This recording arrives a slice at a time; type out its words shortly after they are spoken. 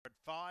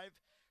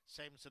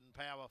Samson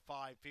Power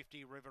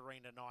 550,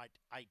 Riverina Night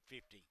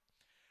 850.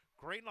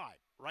 Green light,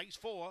 race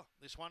 4,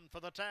 this one for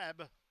the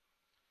tab.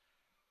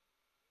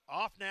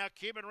 Off now,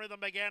 Cuban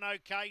Rhythm began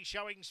okay,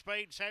 showing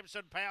speed.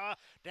 Samson Power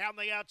down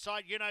the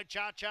outside.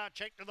 Cha-Cha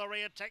check to the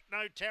rear.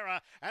 Techno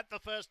Terror at the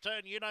first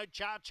turn.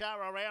 Cha-Cha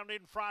around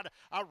in front.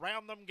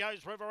 Around them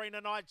goes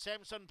Riverina Night.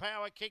 Samson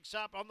Power kicks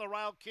up on the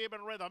rail.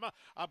 Cuban Rhythm.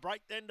 A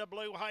break then to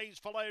Blue Haze,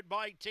 followed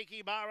by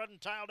Tiki Bar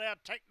and tailed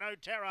out Techno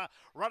Terror.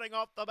 Running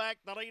off the back,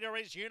 the leader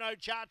is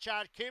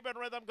Cha-Cha. Cuban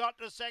Rhythm got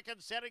to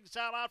second, setting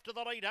sail after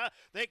the leader.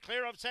 They're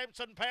clear of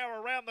Samson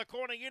Power around the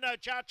corner.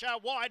 Cha-Cha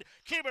wide.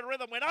 Cuban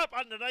Rhythm went up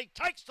underneath.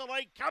 Takes the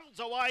lead, comes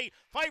away,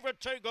 favourite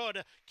too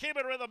good.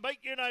 Cuban Rhythm beat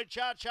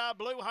Cha-Cha,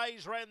 Blue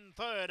Haze ran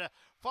third,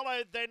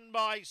 followed then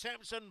by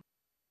Samson